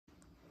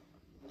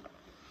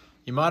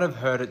You might have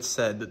heard it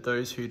said that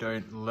those who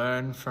don't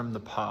learn from the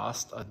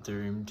past are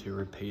doomed to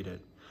repeat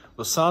it.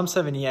 Well, Psalm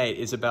 78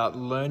 is about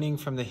learning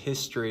from the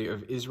history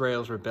of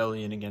Israel's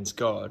rebellion against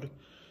God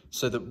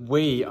so that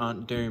we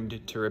aren't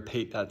doomed to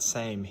repeat that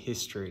same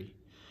history.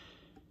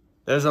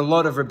 There's a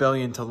lot of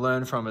rebellion to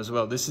learn from as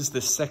well. This is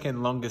the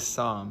second longest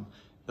psalm.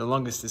 The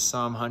longest is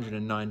Psalm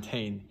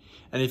 119.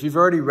 And if you've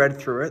already read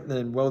through it,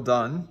 then well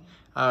done.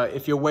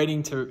 If you're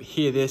waiting to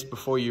hear this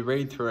before you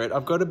read through it,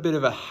 I've got a bit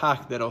of a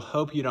hack that'll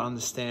help you to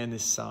understand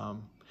this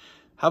psalm.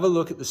 Have a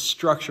look at the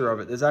structure of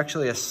it. There's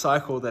actually a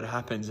cycle that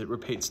happens. It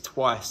repeats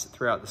twice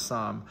throughout the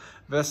psalm.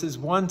 Verses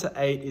 1 to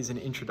 8 is an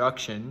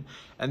introduction,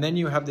 and then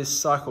you have this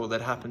cycle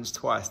that happens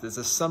twice. There's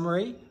a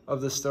summary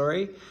of the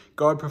story.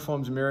 God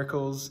performs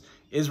miracles.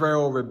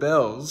 Israel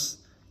rebels.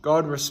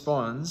 God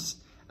responds,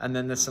 and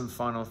then there's some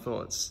final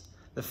thoughts.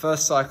 The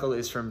first cycle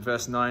is from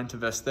verse 9 to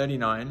verse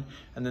 39,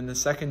 and then the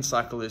second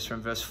cycle is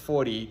from verse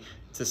 40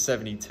 to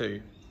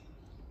 72.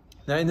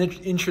 Now, in the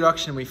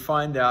introduction, we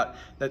find out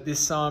that this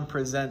psalm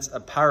presents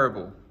a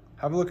parable.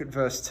 Have a look at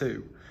verse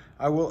 2.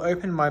 I will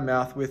open my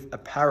mouth with a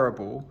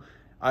parable.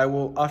 I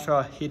will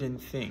utter hidden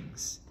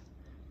things.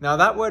 Now,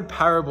 that word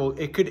parable,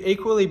 it could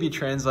equally be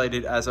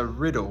translated as a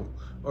riddle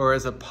or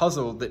as a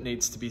puzzle that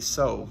needs to be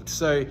solved.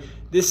 So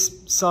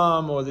this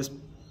psalm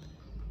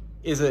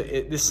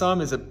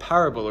is a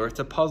parable, or it's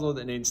a puzzle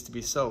that needs to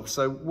be solved.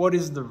 So what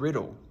is the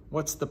riddle?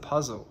 What's the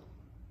puzzle?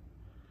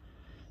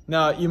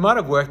 Now, you might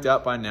have worked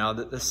out by now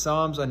that the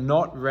Psalms are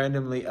not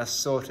randomly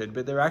assorted,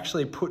 but they're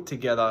actually put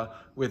together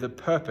with a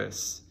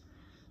purpose.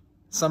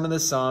 Some of the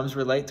Psalms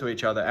relate to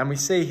each other, and we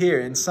see here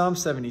in Psalm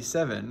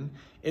 77,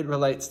 it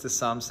relates to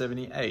Psalm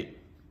 78.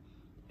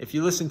 If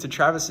you listened to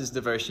Travis's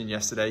devotion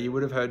yesterday, you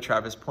would have heard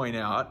Travis point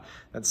out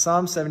that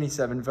Psalm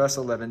 77 verse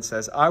 11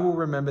 says, I will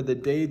remember the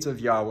deeds of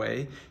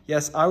Yahweh.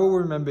 Yes, I will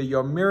remember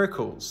your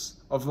miracles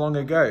of long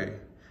ago.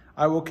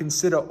 I will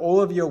consider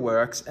all of your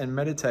works and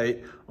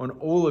meditate on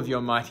all of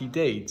your mighty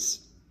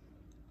deeds.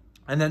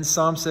 And then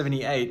Psalm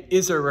 78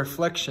 is a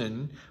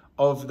reflection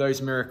of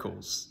those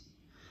miracles.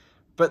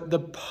 But the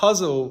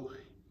puzzle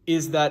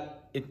is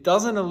that it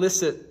doesn't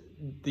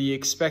elicit the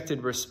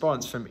expected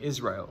response from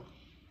Israel.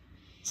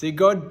 See,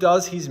 God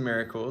does his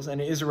miracles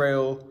and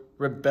Israel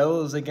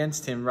rebels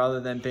against him rather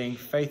than being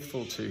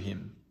faithful to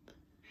him.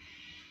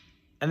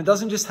 And it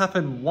doesn't just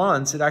happen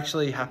once, it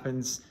actually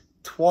happens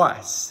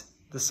twice.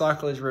 The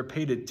cycle is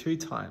repeated 2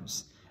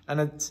 times, and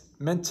it's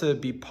meant to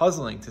be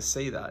puzzling to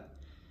see that.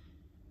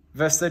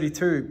 Verse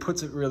 32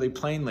 puts it really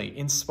plainly.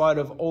 In spite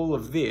of all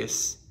of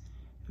this,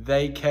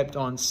 they kept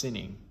on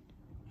sinning.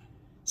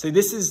 See,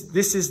 this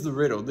is the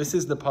riddle. This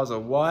is the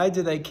puzzle. Why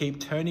do they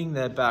keep turning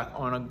their back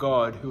on a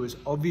God who is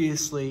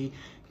obviously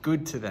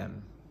good to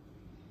them?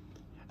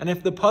 And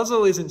if the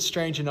puzzle isn't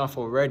strange enough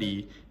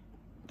already,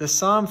 the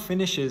psalm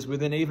finishes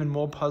with an even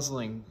more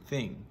puzzling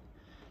thing.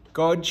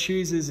 God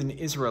chooses an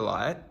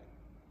Israelite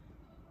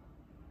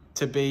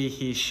to be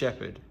his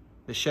shepherd,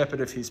 the shepherd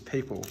of his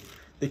people,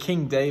 the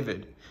King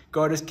David.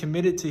 God is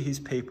committed to his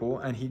people,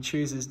 and he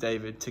chooses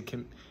David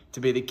to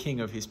be the king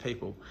of his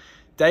people.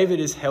 David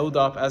is held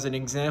up as an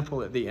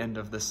example at the end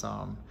of the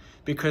psalm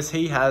because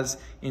he has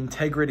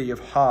integrity of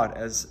heart,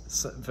 as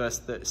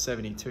verse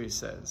 72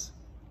 says.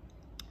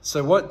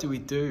 So what do we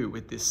do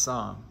with this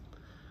psalm?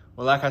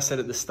 Well, like I said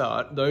at the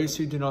start, those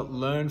who do not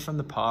learn from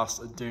the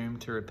past are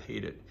doomed to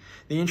repeat it.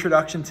 The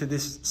introduction to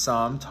this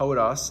psalm told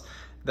us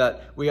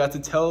that we are to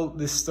tell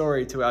this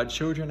story to our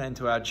children and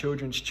to our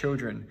children's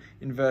children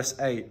in verse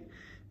 8,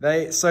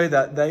 so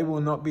that they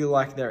will not be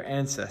like their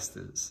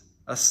ancestors,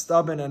 a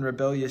stubborn and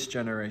rebellious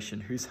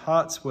generation whose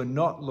hearts were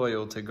not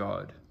loyal to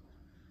God.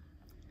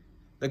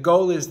 The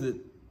goal is that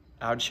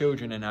our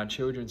children and our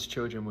children's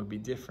children will be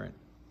different.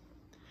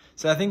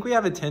 So I think we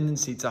have a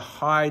tendency to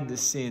hide the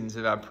sins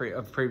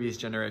of previous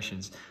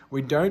generations.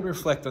 We don't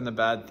reflect on the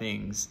bad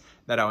things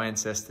that our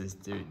ancestors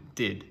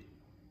did.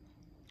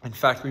 In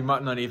fact, we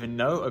might not even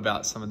know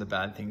about some of the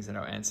bad things that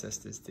our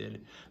ancestors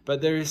did.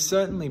 But there is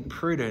certainly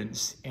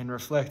prudence in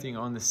reflecting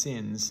on the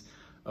sins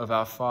of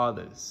our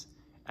fathers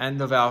and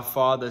of our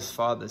fathers'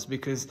 fathers,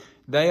 because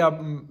they are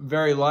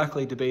very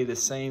likely to be the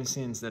same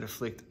sins that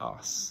afflict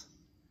us.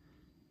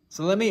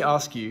 So let me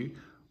ask you,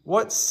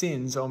 what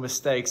sins or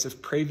mistakes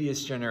of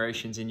previous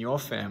generations in your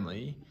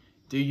family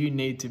do you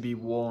need to be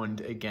warned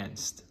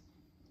against?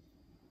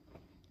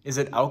 Is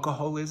it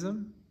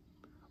alcoholism?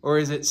 Or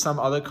is it some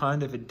other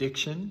kind of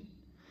addiction?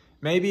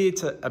 Maybe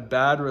it's a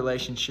bad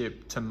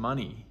relationship to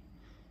money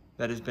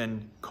that has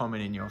been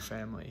common in your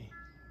family.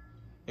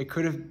 It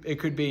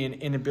could be an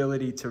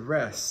inability to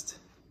rest.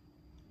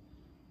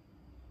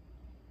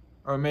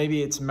 Or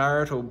maybe it's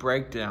marital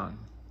breakdown.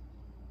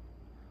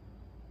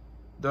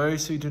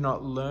 Those who do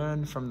not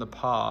learn from the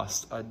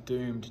past are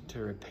doomed to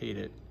repeat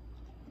it.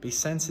 Be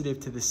sensitive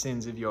to the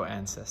sins of your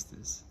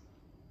ancestors.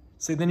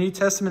 See, the New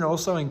Testament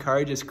also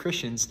encourages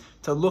Christians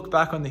to look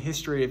back on the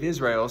history of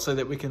Israel so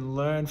that we can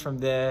learn from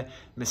their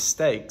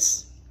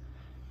mistakes.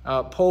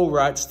 Paul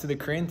writes to the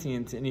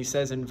Corinthians, and he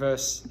says in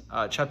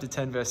chapter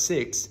 10, verse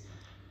 6,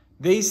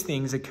 these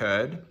things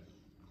occurred,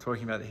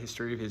 talking about the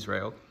history of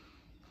Israel,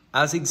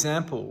 as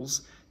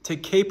examples to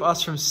keep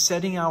us from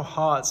setting our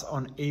hearts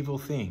on evil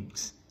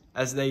things,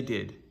 as they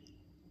did.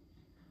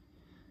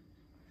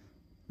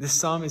 This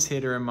psalm is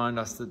here to remind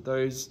us that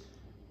those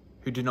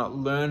who do not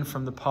learn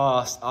from the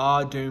past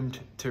are doomed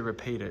to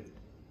repeat it.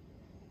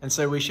 And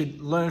so we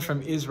should learn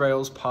from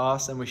Israel's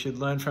past, and we should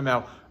learn from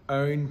our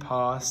own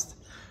past.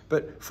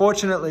 But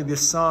fortunately,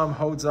 this psalm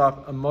holds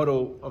up a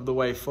model of the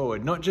way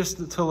forward, not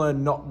just to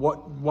learn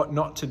what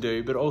not to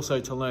do, but also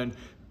to learn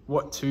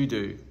what to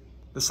do.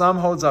 The psalm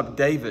holds up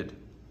David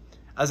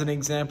as an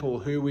example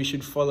who we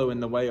should follow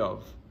in the way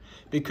of,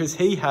 because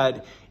he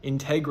had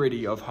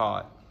integrity of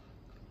heart.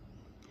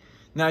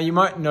 Now, you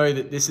might know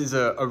that this is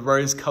a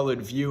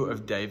rose-colored view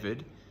of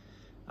David,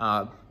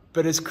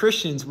 but as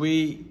Christians,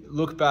 we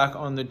look back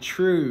on the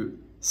true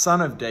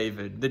son of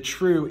David, the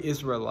true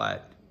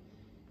Israelite,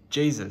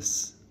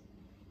 Jesus,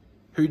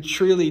 who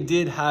truly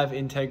did have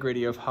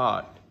integrity of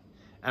heart,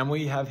 and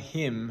we have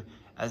him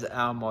as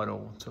our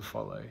model to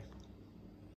follow.